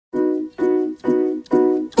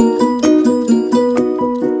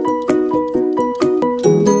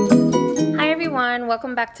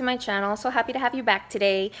welcome back to my channel. So happy to have you back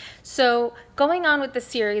today. So going on with the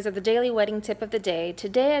series of the daily wedding tip of the day,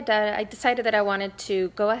 today I decided that I wanted to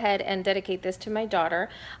go ahead and dedicate this to my daughter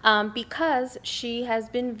because she has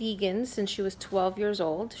been vegan since she was 12 years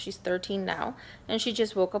old. She's 13 now, and she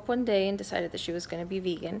just woke up one day and decided that she was going to be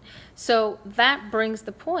vegan. So that brings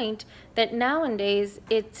the point that nowadays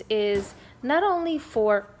it is not only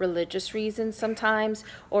for religious reasons sometimes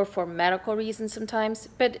or for medical reasons sometimes,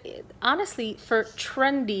 but honestly for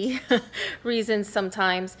trendy reasons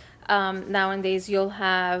sometimes. Nowadays you'll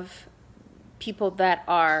have people that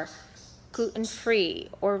are gluten-free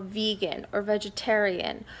or vegan or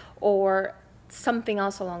vegetarian or something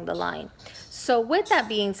else along the line. So with that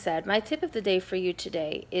being said, my tip of the day for you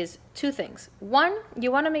today is two things. One,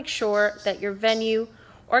 you want to make sure that your venue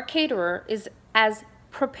or caterer is as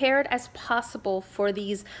prepared as possible for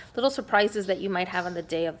these little surprises that you might have on the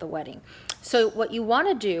day of the wedding. So what you want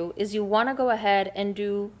to do is you want to go ahead and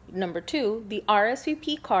do number 2, the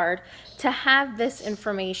RSVP card, to have this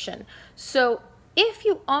information. So if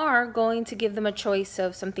you are going to give them a choice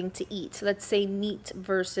of something to eat, let's say meat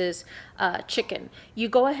versus chicken, you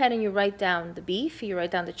go ahead and you write down the beef, you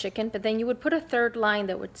write down the chicken, but then you would put a third line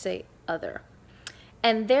that would say other.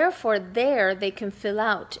 And therefore there they can fill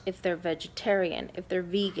out if they're vegetarian, if they're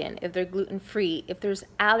vegan, if they're gluten-free, if there's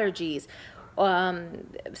allergies.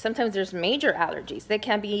 Sometimes there's major allergies. They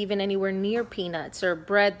can't be even anywhere near peanuts or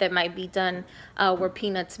bread that might be done where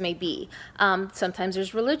peanuts may be. Sometimes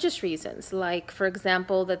there's religious reasons, like for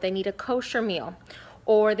example that they need a kosher meal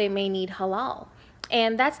or they may need halal.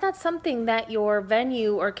 And that's not something that your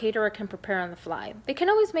venue or caterer can prepare on the fly. They can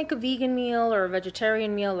always make a vegan meal or a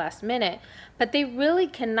vegetarian meal last minute, but they really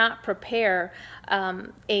cannot prepare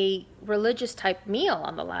a religious type meal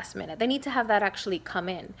on the last minute. They need to have that actually come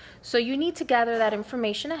in. So you need to gather that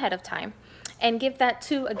information ahead of time and give that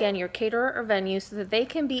to, again, your caterer or venue so that they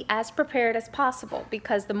can be as prepared as possible,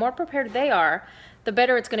 because the more prepared they are, the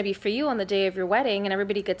better it's going to be for you on the day of your wedding, and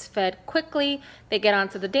everybody gets fed quickly, they get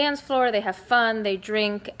onto the dance floor, they have fun, they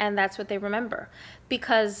drink, and that's what they remember.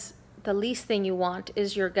 Because the least thing you want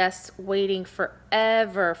is your guests waiting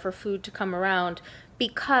forever for food to come around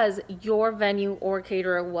because your venue or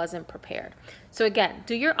caterer wasn't prepared. So again,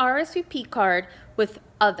 do your RSVP card with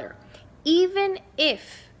other. Even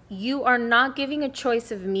if you are not giving a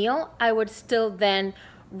choice of meal, I would still then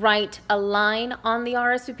write a line on the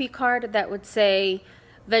RSVP card that would say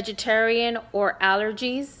vegetarian or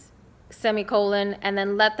allergies, semicolon, and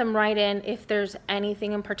then let them write in if there's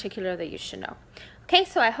anything in particular that you should know. Okay,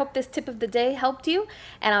 so I hope this tip of the day helped you,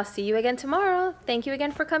 and I'll see you again tomorrow. Thank you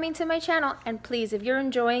again for coming to my channel, and please, if you're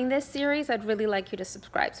enjoying this series, I'd really like you to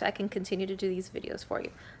subscribe so I can continue to do these videos for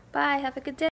you. Bye, have a good day.